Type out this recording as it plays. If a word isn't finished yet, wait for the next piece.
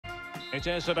It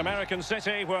is an American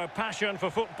city where passion for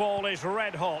football is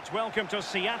red hot. Welcome to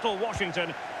Seattle,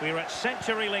 Washington. We're at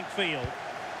CenturyLink Field.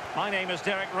 My name is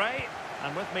Derek Ray,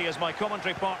 and with me is my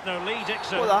commentary partner Lee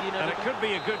Dixon. And it could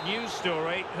be a good news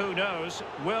story. Who knows?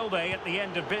 Will they, at the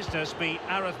end of business, be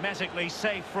arithmetically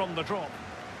safe from the drop?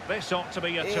 This ought to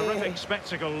be a terrific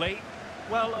spectacle, Lee.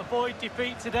 Well, avoid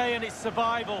defeat today and it's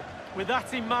survival. With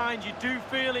that in mind, you do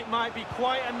feel it might be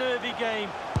quite a nervy game.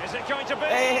 Is it going to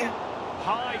be?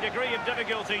 High degree of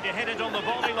difficulty to hit it on the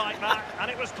volley like that,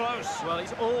 and it was close. Well,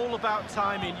 it's all about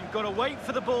timing. You've got to wait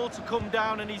for the ball to come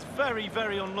down, and he's very,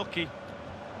 very unlucky.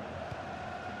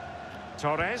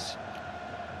 Torres.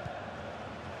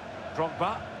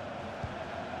 Drogba.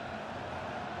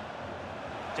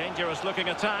 Dangerous looking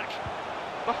attack.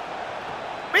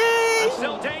 And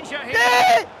still danger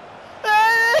here.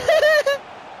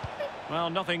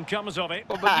 Well, nothing comes of it.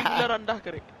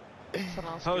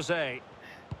 Jose.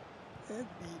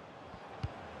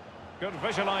 Good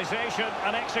visualization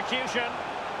and execution.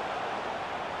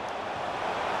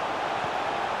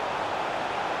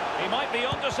 He might be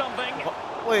onto something.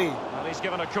 Well, he's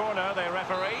given a corner, the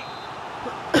referee.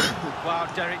 Wow,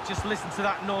 Derek, just listen to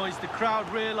that noise. The crowd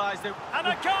realised that... And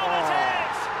a goal it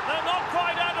is! They're not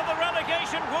quite out of the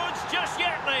relegation woods just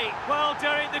yet, Lee. Well,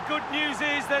 Derek, the good news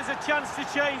is there's a chance to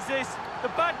change this.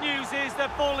 The bad news is they're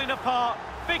falling apart.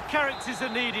 Big characters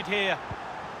are needed here.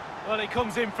 Well, he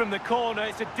comes in from the corner.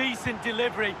 It's a decent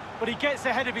delivery, but he gets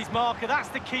ahead of his marker. That's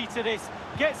the key to this.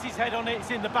 Gets his head on it. It's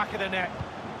in the back of the net.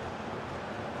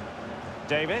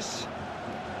 Davis.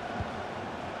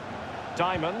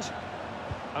 Diamond.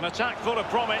 An attack full of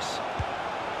promise.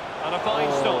 And a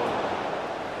fine stop.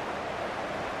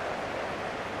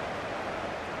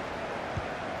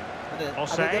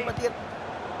 Osei.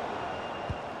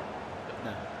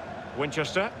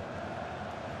 Winchester.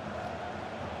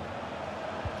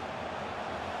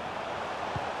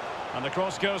 And the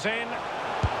cross goes in.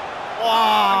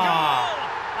 Wow!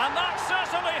 And that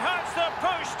certainly hurts the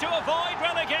push to avoid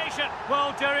relegation.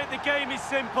 Well, Derek, the game is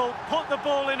simple. Put the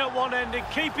ball in at one end and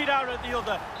keep it out at the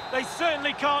other. They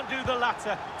certainly can't do the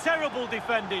latter. Terrible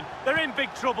defending. They're in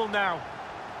big trouble now.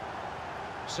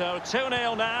 So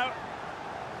 2-0 now.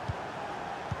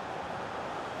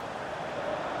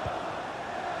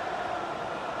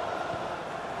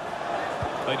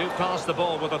 They do pass the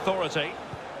ball with authority.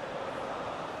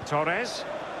 Torres.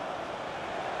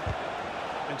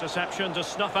 Interception to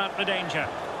snuff out the danger.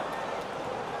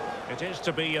 It is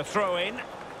to be a throw-in.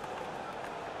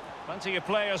 Plenty of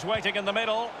players waiting in the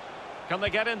middle. Can they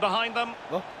get in behind them?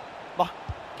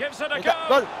 Gives it a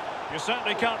go. You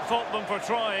certainly can't fault them for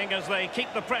trying as they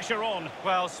keep the pressure on.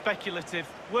 Well, speculative.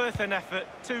 Worth an effort.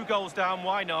 2 goals down,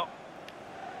 why not?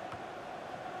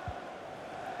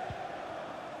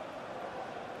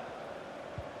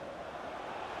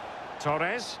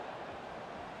 Torres.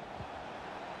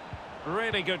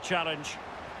 Really good challenge.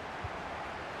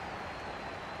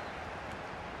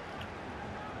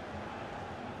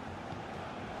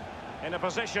 In a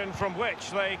position from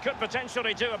which they could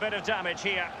potentially do a bit of damage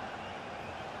here.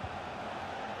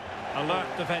 Alert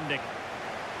defending.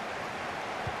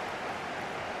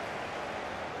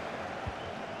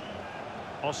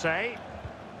 Osei.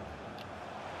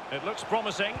 It looks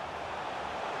promising.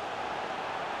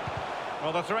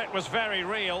 Well, the threat was very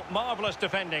real. Marvellous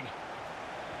defending.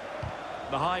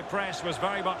 The high press was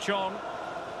very much on.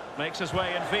 Makes his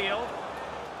way in field.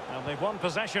 And they've won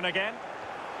possession again.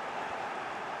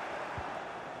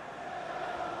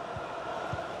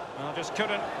 Well, just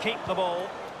couldn't keep the ball.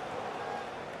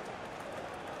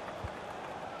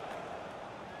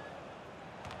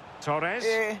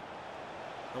 Torres.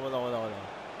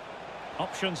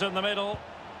 Options in the middle.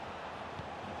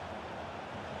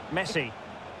 Messi.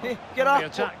 The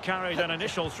attack carried an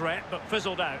initial threat, but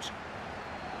fizzled out.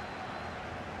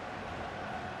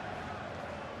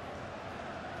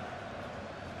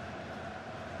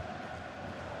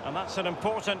 And that's an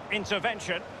important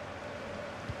intervention.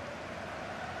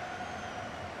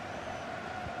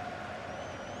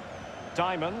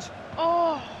 Diamond.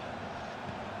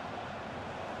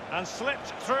 And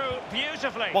slipped through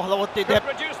beautifully. Could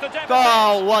reduce the deficit.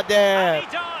 And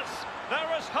he does.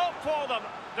 There is hope for them,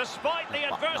 despite the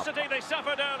adversity they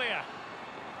suffered earlier.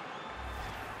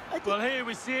 Well, here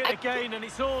we see it again, and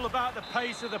it's all about the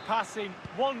pace of the passing.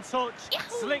 One touch,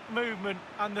 slick movement,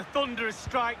 and the thunderous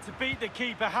strike to beat the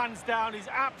keeper hands down is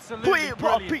absolutely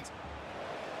brilliant.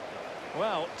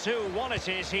 Well, 2-1 it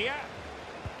is here.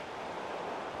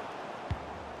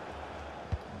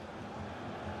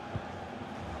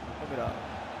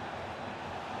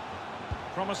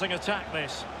 Promising attack,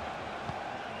 this.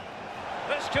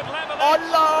 This could level it.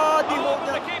 Allah! Oh,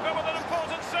 but the keeper with an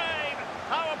important save.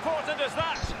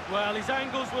 Well, his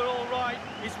angles were all right.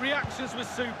 His reactions were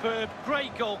superb.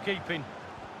 Great goalkeeping.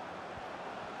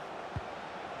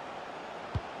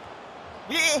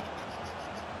 Yeah.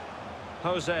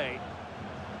 Jose.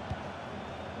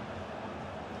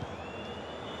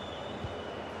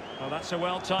 Well, that's a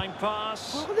well-timed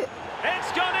pass.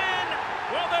 It's gone in!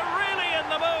 Well, they're really in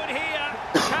the mood here.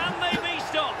 Can they be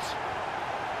stopped?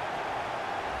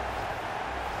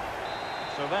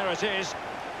 So there it is.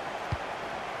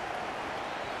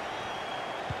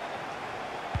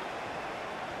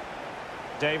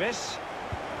 Davis.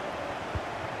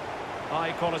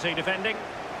 High-quality defending.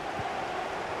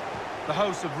 The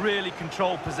hosts have really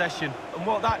controlled possession, and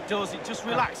what that does, it just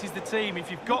relaxes the team.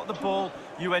 If you've got the ball,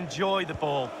 you enjoy the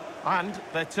ball, and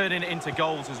they're turning it into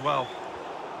goals as well.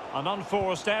 An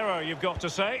unforced error, you've got to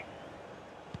say.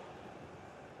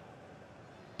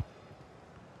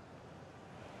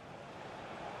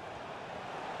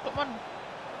 Come on.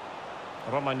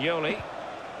 Romagnoli.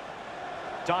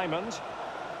 Diamond.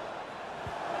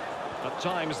 At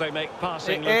times they make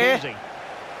passing look easy.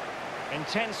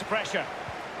 Intense pressure.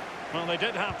 Well, they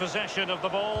did have possession of the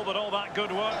ball, but all that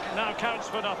good work now counts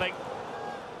for nothing.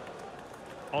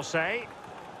 Jose.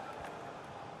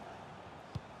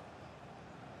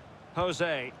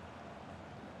 Jose.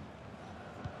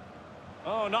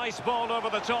 Oh, nice ball over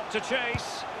the top to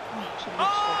chase.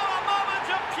 Oh, a moment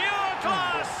of pure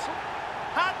class!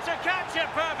 Had to catch it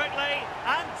perfectly,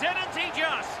 and didn't he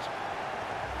just?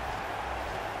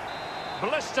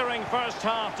 Blistering first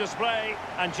half display,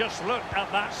 and just look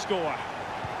at that score.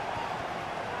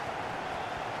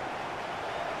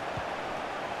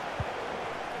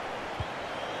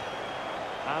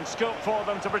 And scope for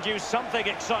them to produce something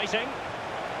exciting.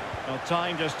 Well,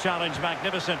 time just challenged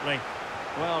magnificently.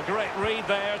 Well, great read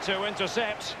there to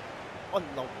intercept. Oh,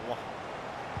 no.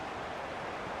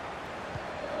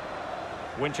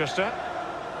 Winchester.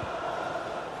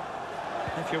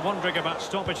 If you're wondering about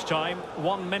stoppage time,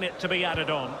 1 minute to be added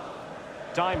on.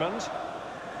 Diamond.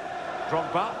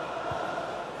 Drogba.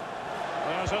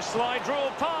 There's a slide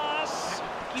rule pass.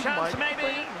 Chance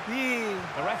maybe.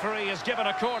 The referee has given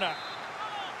a corner.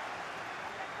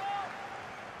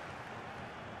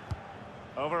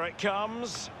 Over it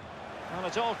comes. Well,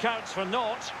 it all counts for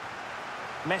naught.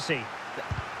 Messi.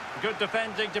 Good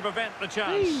defending to prevent the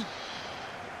chance.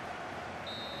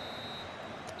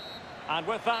 And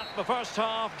with that, the first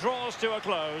half draws to a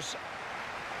close.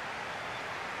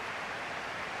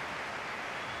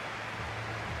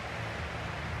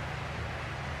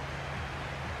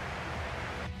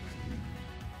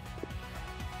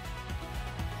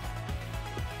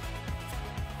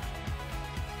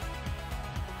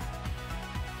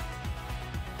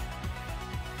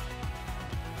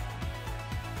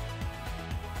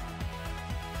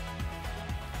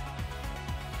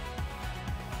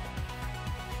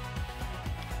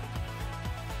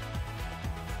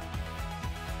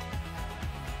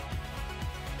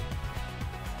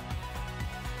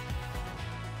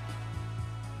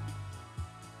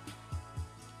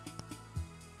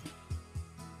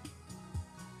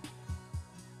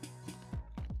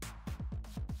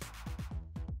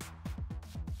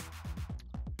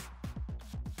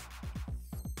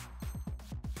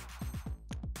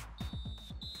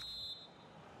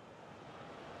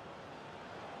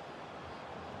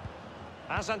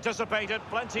 As anticipated,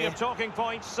 plenty of talking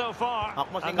points so far.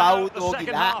 And now the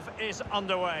second half is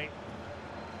underway.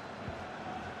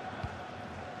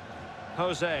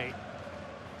 Jose.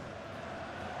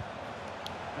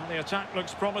 Well, the attack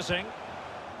looks promising.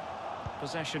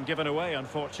 Possession given away,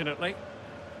 unfortunately.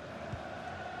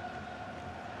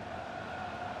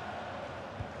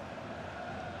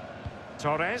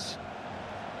 Torres.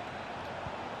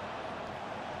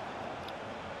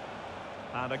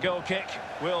 And a goal kick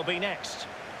will be next.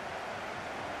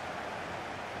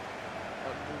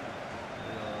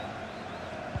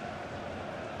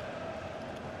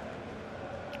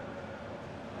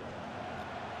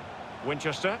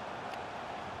 Winchester.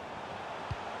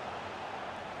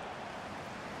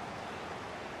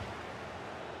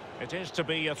 It is to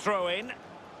be a throw-in.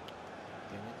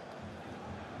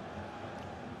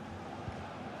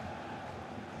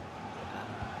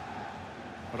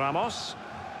 Ramos.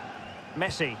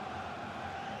 Messi.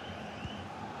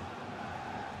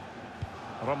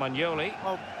 Romagnoli.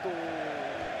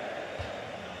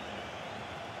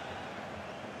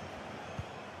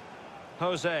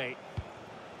 Jose.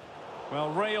 Well,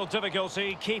 real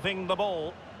difficulty keeping the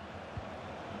ball.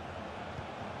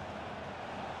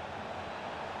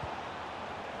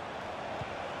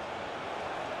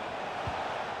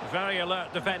 Very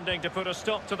alert defending to put a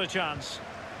stop to the chance.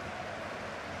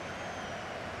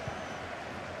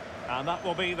 And that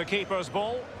will be the keeper's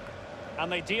ball.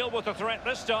 And they deal with the threat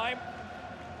this time.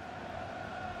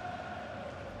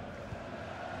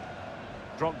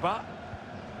 Drogba.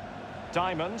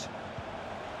 Diamond.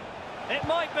 It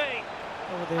might be.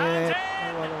 And in!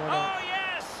 Oh,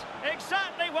 yes!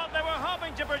 Exactly what they were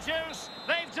hoping to produce.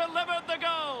 They've delivered the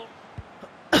goal.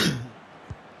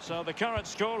 So the current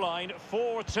scoreline,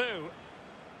 4-2.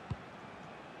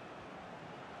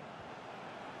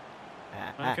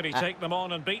 And could he take them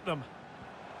on and beat them?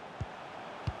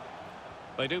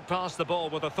 They do pass the ball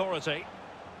with authority.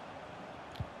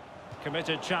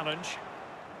 Committed challenge.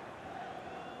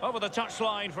 Over the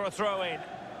touchline for a throw-in.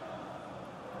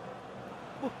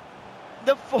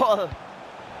 The fall.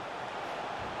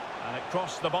 And it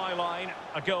crossed the byline.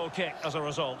 A goal kick as a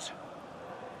result.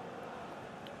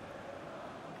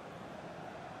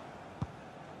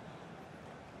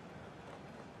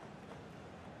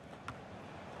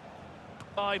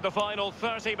 By the final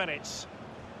 30 minutes.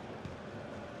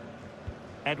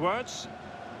 Edwards.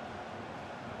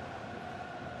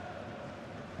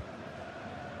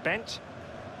 Bent.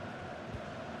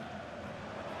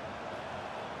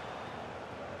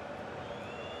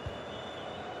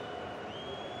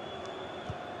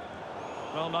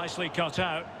 Well, nicely cut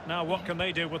out. Now what can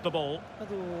they do with the ball?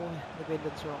 Aduh,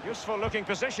 dependence ako. Useful looking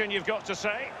position, you've got to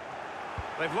say.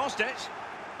 They've lost it.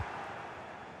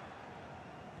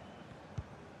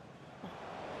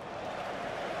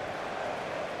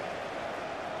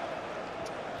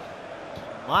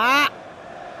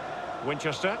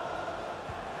 Winchester.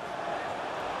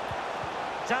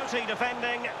 Doughty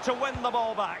defending to win the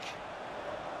ball back.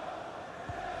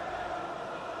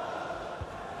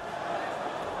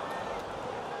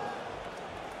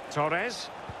 Torres.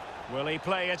 Will he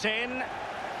play it in?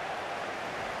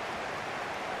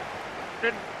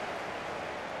 They're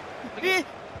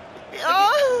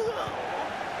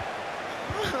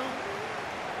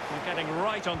getting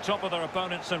right on top of their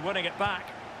opponents and winning it back.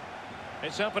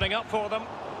 It's opening up for them.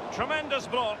 Tremendous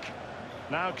block.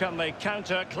 Now can they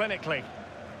counter clinically?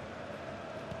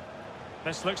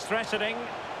 This looks threatening.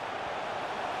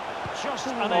 Just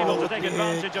unable to take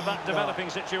advantage of that developing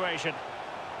situation.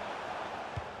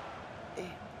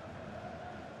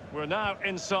 We're now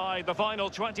inside the final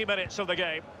 20 minutes of the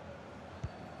game.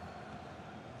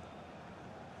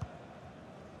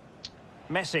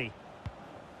 Messi.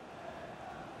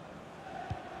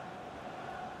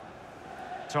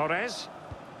 Torres.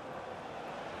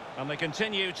 And they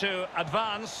continue to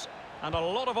advance, and a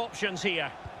lot of options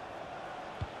here.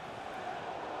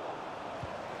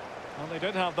 Well, they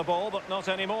did have the ball, but not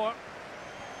anymore.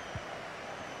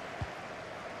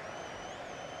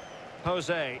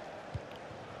 Jose.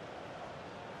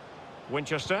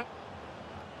 Winchester.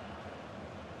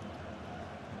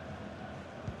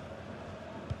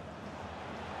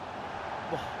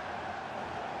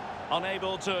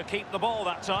 Unable to keep the ball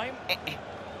that time.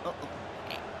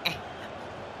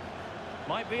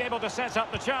 Might be able to set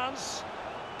up the chance.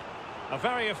 A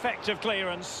very effective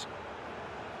clearance.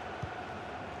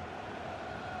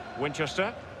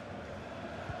 Winchester.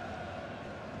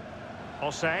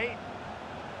 Jose.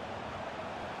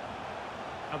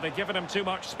 Have they given him too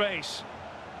much space?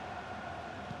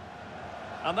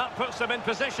 And that puts them in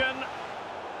position.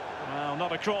 Well,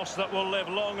 not a cross that will live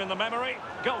long in the memory.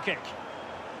 Goal kick.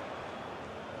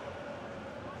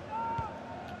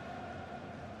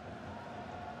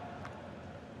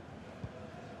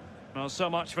 Well, so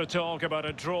much for talk about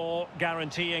a draw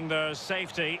guaranteeing their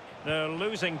safety. They're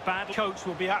losing badly. Coach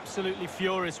will be absolutely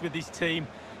furious with his team.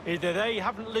 Either they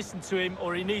haven't listened to him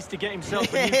or he needs to get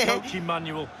himself a new coaching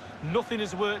manual. Nothing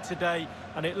has worked today,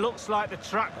 and it looks like the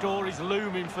trapdoor is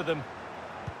looming for them.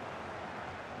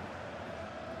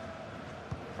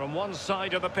 From one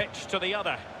side of the pitch to the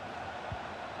other.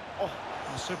 A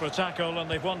super tackle,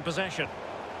 and they've won possession.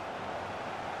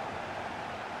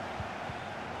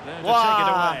 There to take it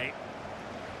away.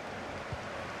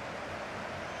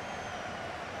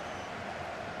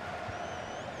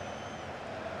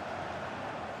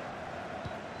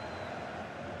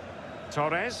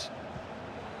 Torres.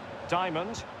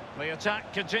 Diamond. The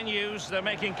attack continues. They're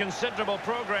making considerable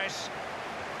progress.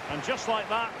 And just like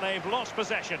that, they've lost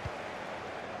possession.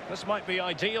 This might be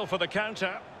ideal for the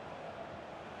counter.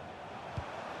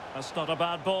 That's not a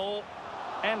bad ball.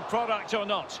 End product or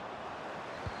not.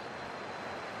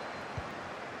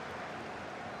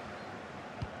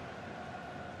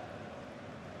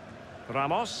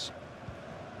 Ramos.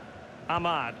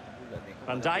 Ahmad.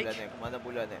 Van Dijk.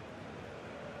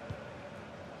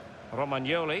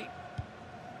 Romagnoli.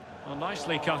 Well,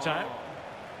 nicely cut out.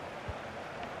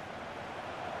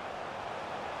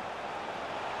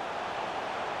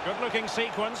 Good-looking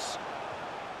sequence.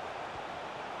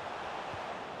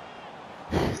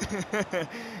 Gila.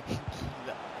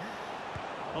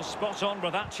 Well, spot on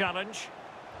with that challenge.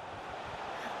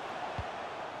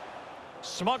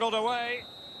 Smuggled away.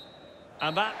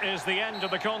 And that is the end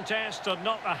of the contest, and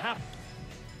not a half.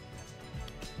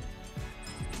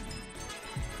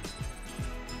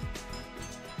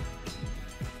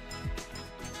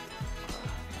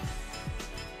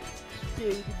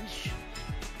 Değilmiş.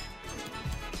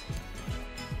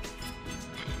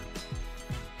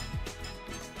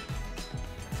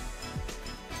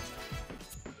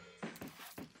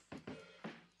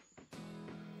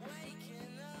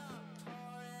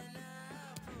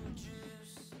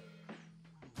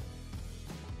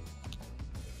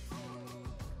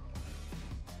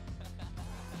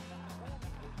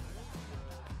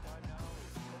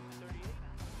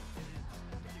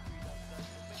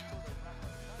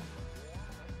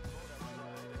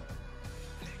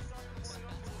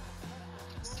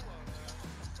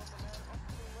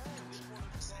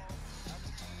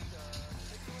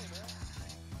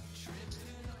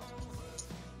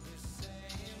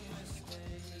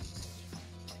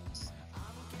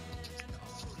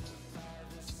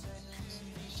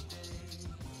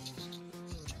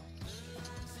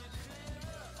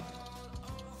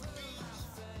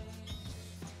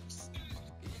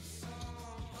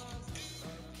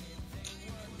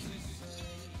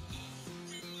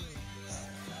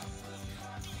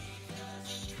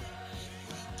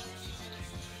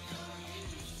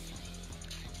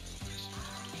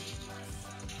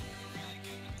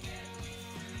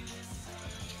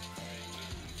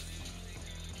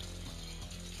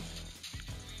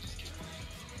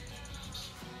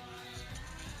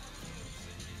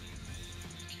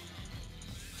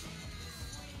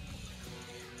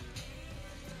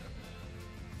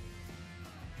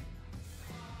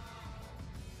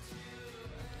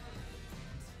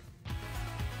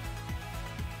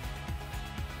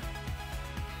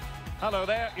 Hello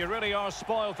there, you really are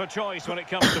spoiled for choice when it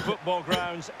comes to football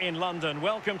grounds in London.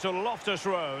 Welcome to Loftus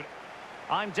Road.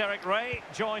 I'm Derek Ray,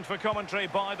 joined for commentary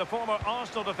by the former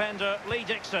Arsenal defender Lee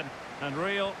Dixon. And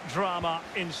real drama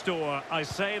in store. I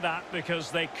say that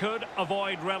because they could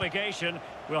avoid relegation.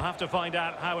 We'll have to find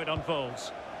out how it unfolds.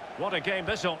 What a game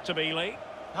this ought to be, Lee.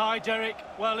 Hi, Derek.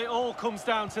 Well, it all comes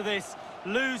down to this.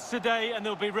 Lose today and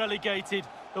they'll be relegated.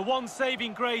 The one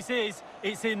saving grace is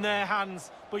it's in their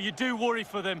hands, but you do worry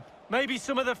for them. Maybe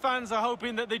some of the fans are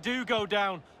hoping that they do go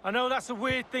down. I know that's a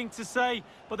weird thing to say,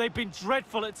 but they've been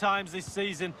dreadful at times this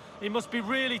season. It must be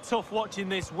really tough watching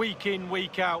this week in,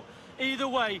 week out. Either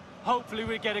way, hopefully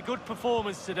we get a good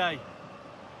performance today.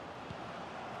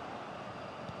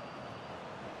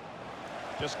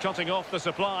 Just cutting off the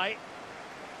supply.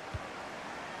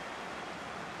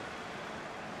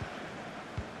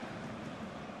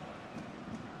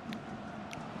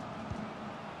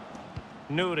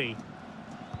 Nouri.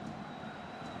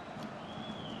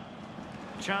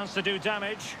 Chance to do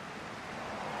damage.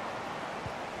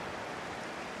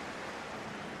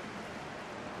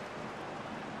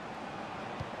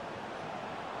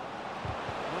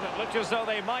 Well, it looked as though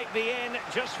they might be in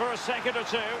just for a second or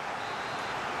two.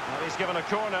 Well, he's given a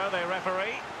corner, the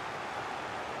referee.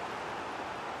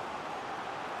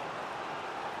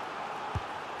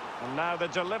 And now the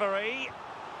delivery.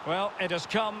 Well, it has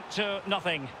come to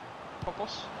nothing.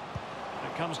 Focus.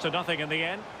 It comes to nothing in the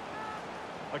end.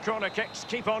 The corner kicks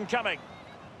keep on coming.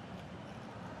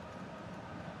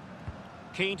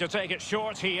 Keen to take it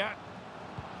short here.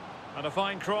 And a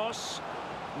fine cross.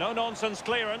 No-nonsense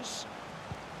clearance.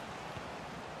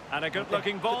 And a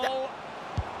good-looking ball.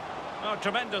 Oh,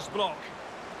 tremendous block.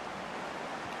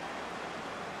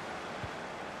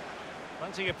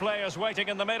 Plenty of players waiting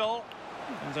in the middle.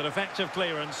 And an effective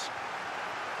clearance.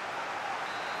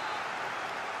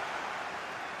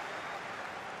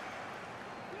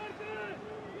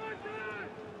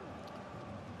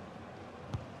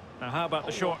 Now, how about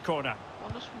the short corner?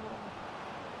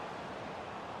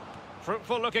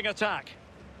 Fruitful looking attack.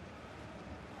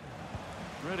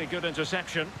 Really good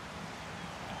interception.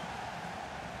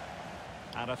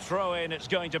 And a throw-in it's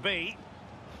going to be.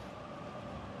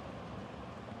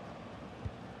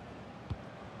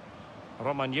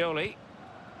 Romagnoli.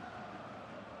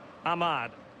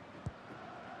 Ahmad.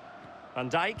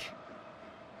 Van Dijk.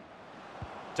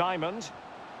 Diamond.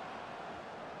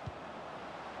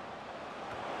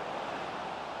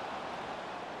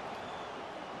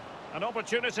 An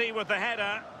opportunity with the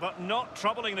header, but not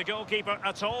troubling the goalkeeper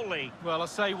at all, Lee. Well, I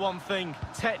say one thing,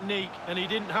 technique, and he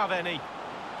didn't have any.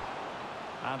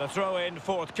 And a throw-in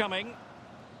forthcoming.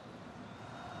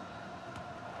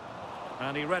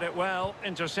 And he read it well,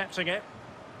 intercepting it.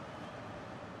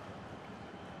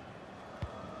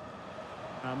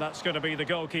 And that's going to be the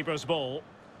goalkeeper's ball.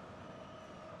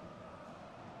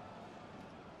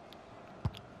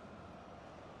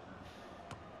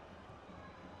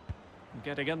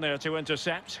 Getting in there to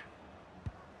intercept.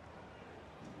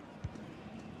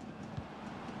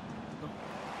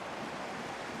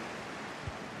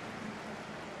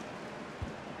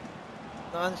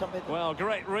 Well,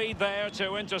 great read there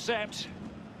to intercept.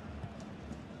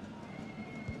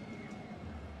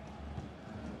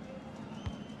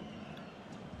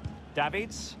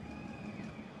 Davids.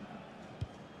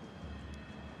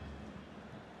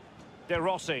 De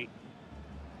Rossi.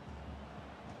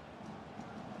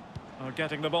 Oh,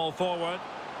 getting the ball forward.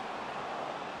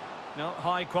 No,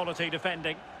 high quality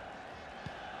defending.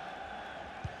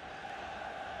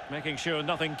 Making sure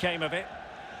nothing came of it.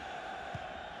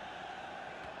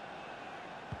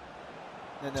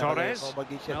 Torres.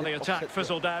 Now the attack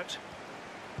fizzled out.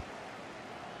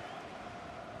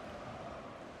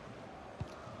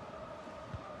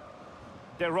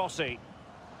 De Rossi.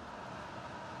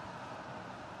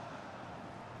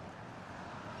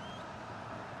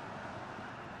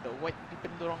 The white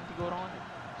people dorong 3 orang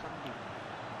ni.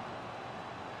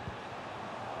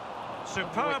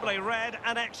 Superbly read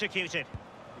and executed.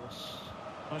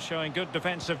 Well, showing good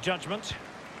defensive judgment.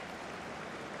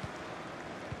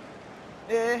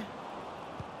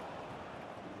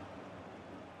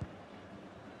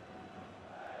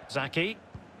 Zaki.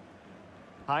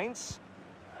 Heinz.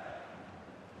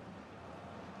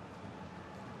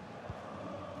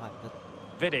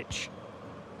 Vidic.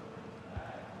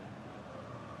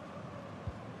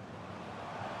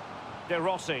 De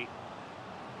Rossi.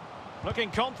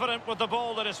 Looking confident with the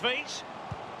ball at his feet.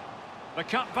 The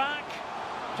cut back.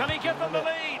 Can he give them the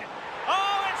lead?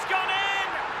 Oh, it's gone in!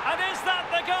 And is that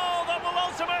the goal that will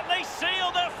ultimately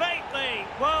seal their fate, Lee?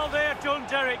 Well, they're done,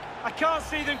 Derek. I can't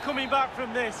see them coming back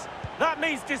from this. That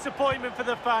means disappointment for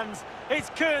the fans. It's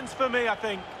curtains for me, I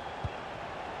think.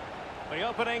 The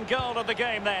opening goal of the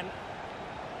game, then.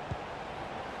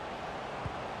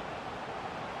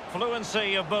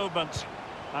 Fluency of movement.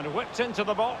 And whipped into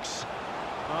the box.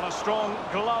 And a strong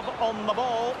glove on the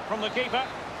ball from the keeper.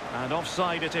 And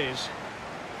offside it is.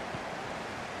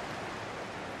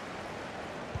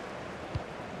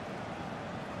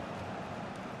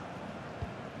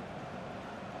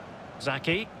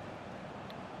 Zaki.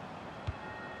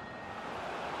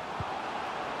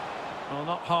 Well,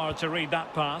 not hard to read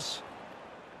that pass.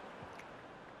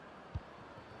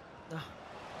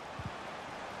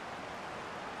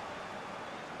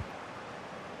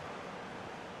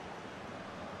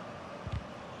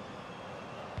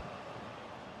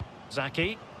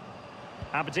 Zaki.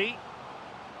 Abdi.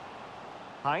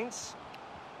 Heinz.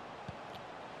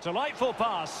 Delightful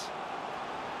pass.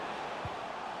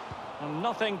 And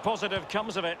nothing positive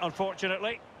comes of it,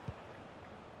 unfortunately.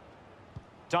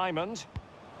 Diamond.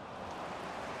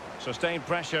 Sustained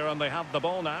pressure and they have the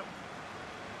ball now.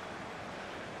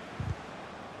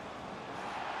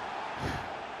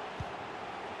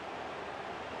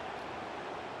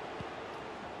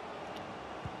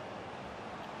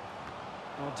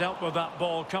 Well, dealt with that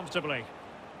ball comfortably.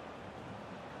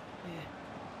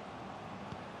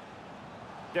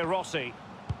 De Rossi.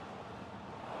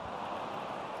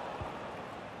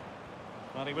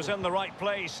 Well, he was in the right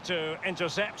place to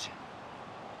intercept.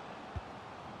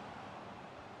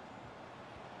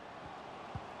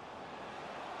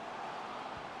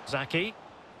 Zaki.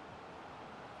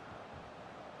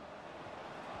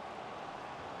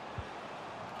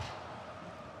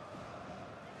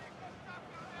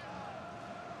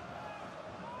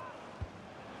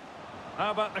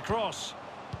 How about the cross?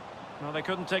 Well, they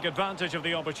couldn't take advantage of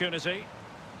the opportunity.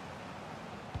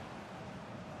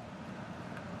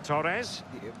 Torres.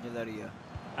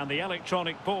 And the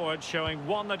electronic board showing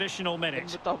 1 additional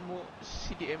minute.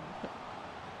 CDM.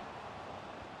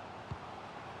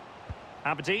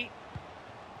 Abdi.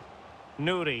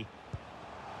 Nouri.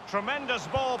 Tremendous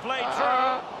ball played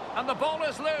through. And the ball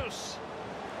is loose.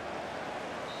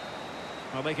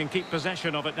 Well, they can keep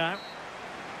possession of it now.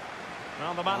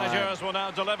 Well, the managers will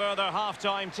now deliver their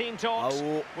half-time team talks.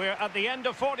 We're at the end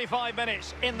of 45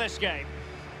 minutes in this game.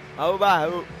 Bukan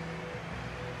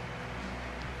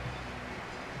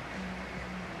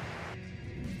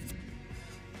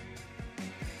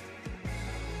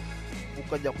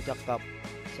aku cakap.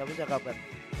 Siapa cakap kan?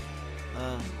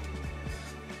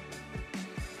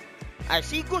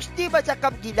 Si Gusti ba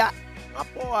cakap gila?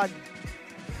 Ngapuan.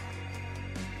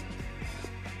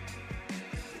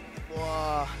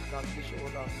 Wah, nangis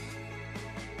orang.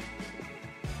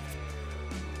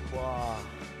 Wah,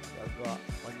 jaga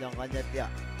panjangannya dia.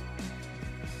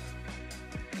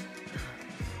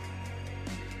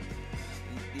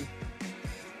 Ini.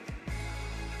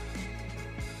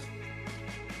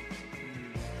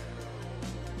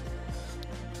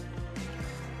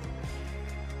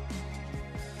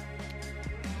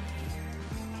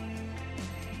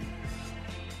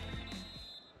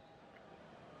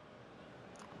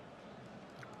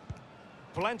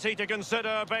 Plenty to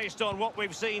consider based on what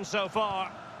we've seen so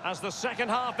far as the second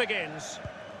half begins.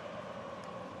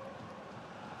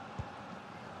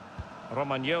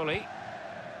 Romagnoli.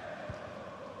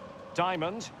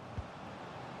 Diamond.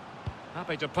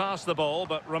 Happy to pass the ball,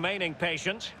 but remaining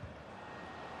patient.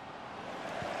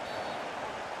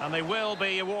 And they will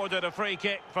be awarded a free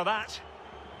kick for that.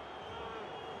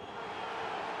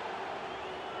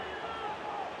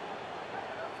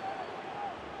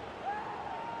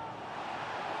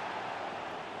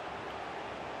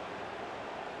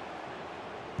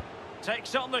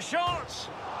 Takes on the shot.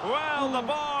 Well, the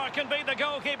bar can be the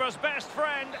goalkeeper's best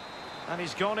friend. And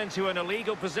he's gone into an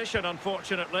illegal position,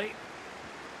 unfortunately.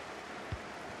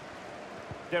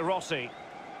 De Rossi.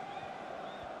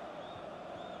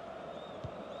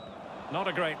 Not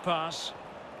a great pass.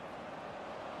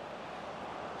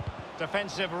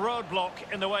 Defensive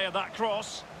roadblock in the way of that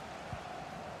cross.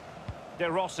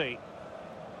 De Rossi.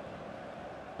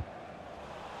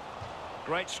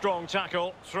 Great strong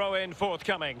tackle. Throw in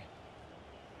forthcoming.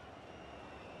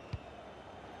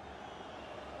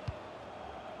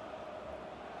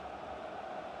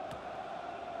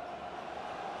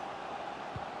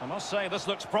 I must say, this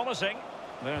looks promising.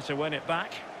 There to win it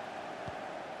back.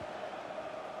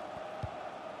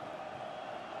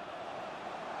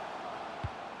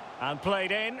 And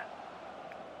played in.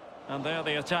 And there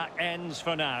the attack ends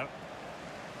for now.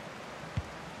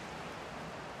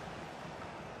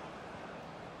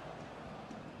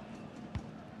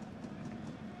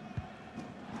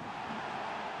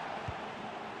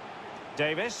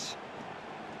 Davis.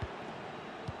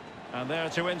 And there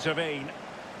to intervene.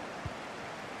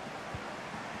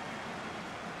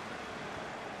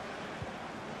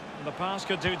 The pass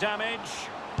could do damage.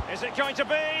 Is it going to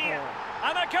be?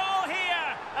 And a goal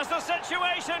here as the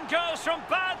situation goes from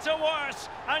bad to worse.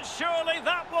 And surely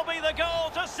that will be the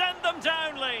goal to send them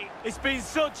down, Lee. It's been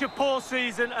such a poor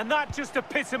season, and that just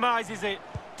epitomises it.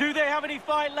 Do they have any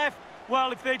fight left?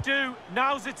 Well, if they do,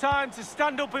 now's the time to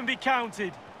stand up and be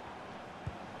counted.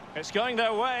 It's going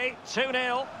their way.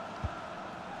 2-0.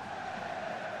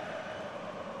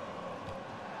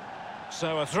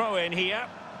 So a throw in here.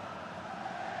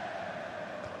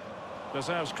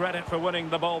 Deserves credit for winning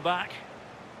the ball back.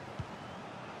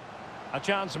 A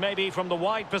chance maybe from the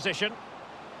wide position.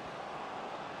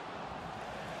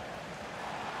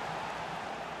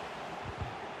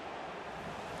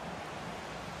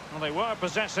 Well, they were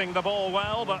possessing the ball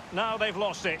well, but now they've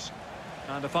lost it.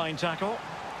 And a fine tackle.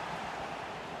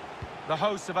 The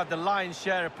hosts have had the lion's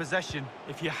share of possession.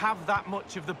 If you have that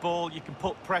much of the ball, you can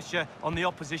put pressure on the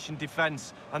opposition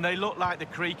defence. And they look like they're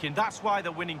creaking. That's why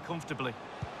they're winning comfortably.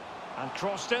 And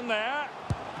crossed in there.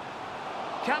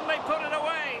 Can they put it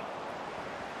away?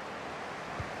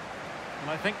 And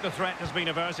I think the threat has been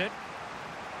averted.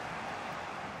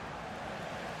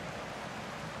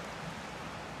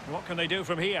 What can they do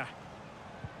from here?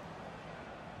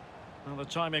 Well, the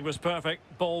timing was perfect.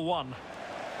 Ball one.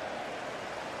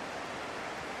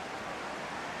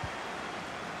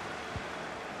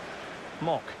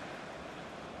 Mock.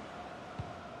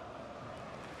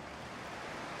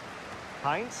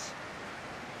 Heinz.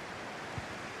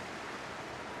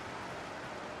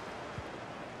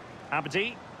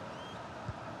 Abdi.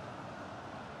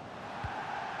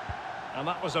 And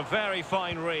that was a very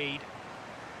fine read.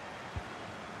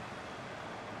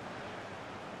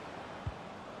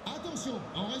 Attention,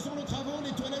 en raison de travaux,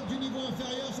 les toilettes du niveau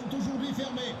inférieur sont aujourd'hui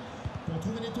fermées. Pour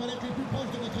trouver les toilettes les plus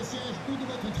proches de votre siège ou de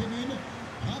votre tribune,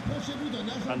 rapprochez-vous d'un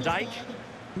agent de stade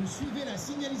ou suivez la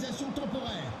signalisation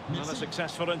temporaire. And a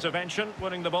successful intervention,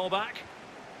 winning the ball back.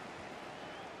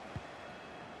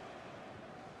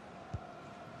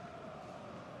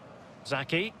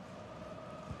 Zaki.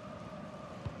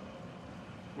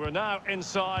 We're now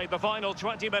inside the final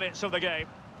 20 minutes of the game.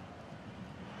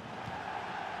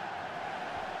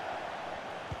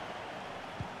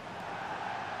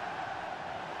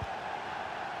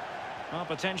 Well,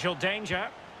 potential danger.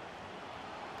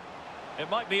 It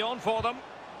might be on for them.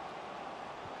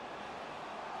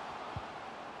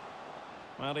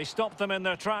 Well, he stopped them in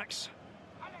their tracks.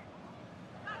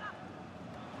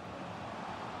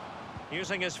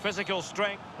 Using his physical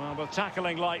strength. Well, with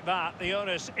tackling like that, the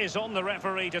onus is on the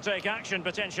referee to take action,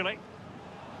 potentially.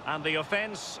 And the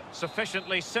offence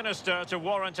sufficiently sinister to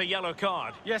warrant a yellow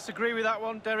card. Yes, agree with that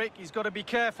one, Derek. He's got to be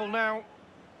careful now.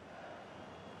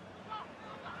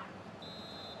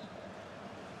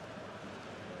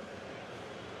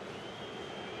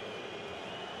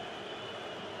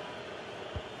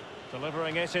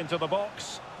 Delivering it into the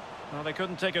box. Well, they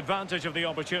couldn't take advantage of the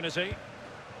opportunity.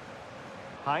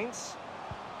 Heinz.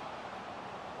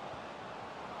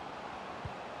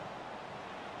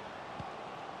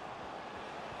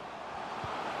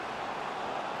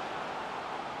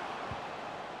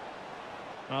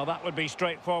 Well, that would be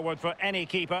straightforward for any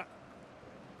keeper.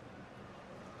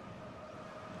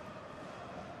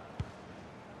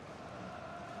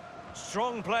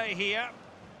 Strong play here.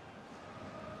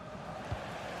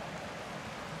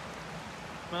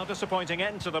 Well, disappointing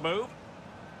end to the move.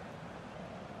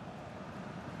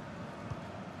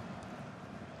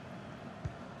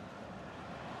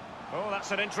 Oh,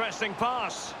 that's an interesting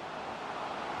pass.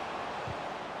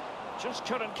 Just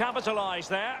couldn't capitalise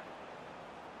there.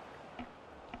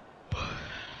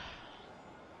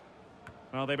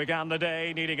 Well, they began the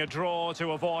day needing a draw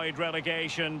to avoid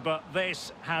relegation, but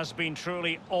this has been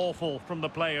truly awful from the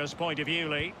players' point of view,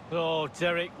 Lee. Oh,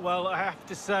 Derek, well, I have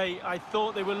to say, I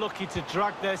thought they were lucky to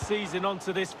drag their season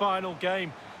onto this final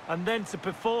game. And then to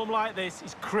perform like this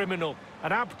is criminal.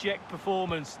 An abject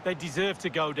performance. They deserve to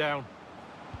go down.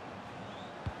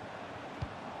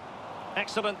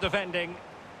 Excellent defending.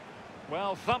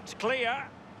 Well, thumped clear.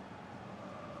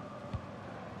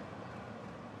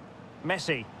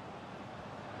 Messi.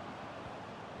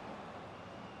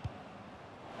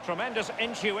 Tremendous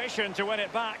intuition to win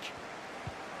it back.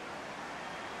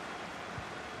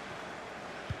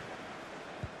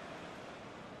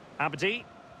 Abdi.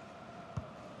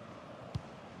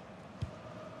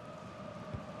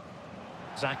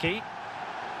 Zaki.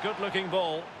 Good-looking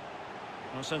ball.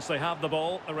 Well, since they have the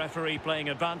ball, the referee playing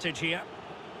advantage here.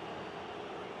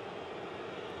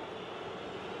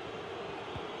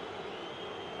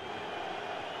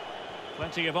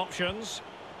 Plenty of options.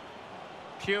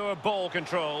 Pure ball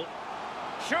control.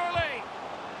 Surely!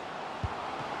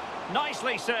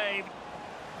 Nicely saved.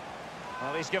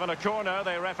 Well, he's given a corner,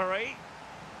 the referee.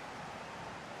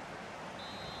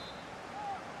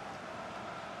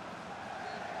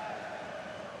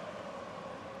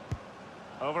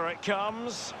 Over it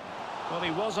comes. Well, he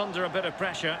was under a bit of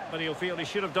pressure, but he'll feel he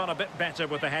should have done a bit better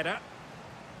with the header.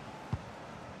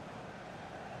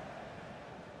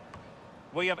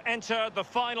 We have entered the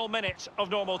final minute of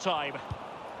normal time.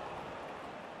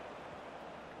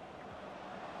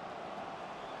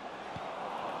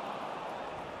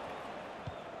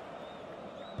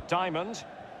 Diamond.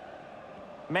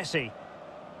 Messi.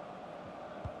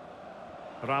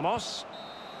 Ramos.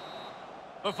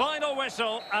 The final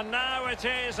whistle, and now it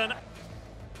is an...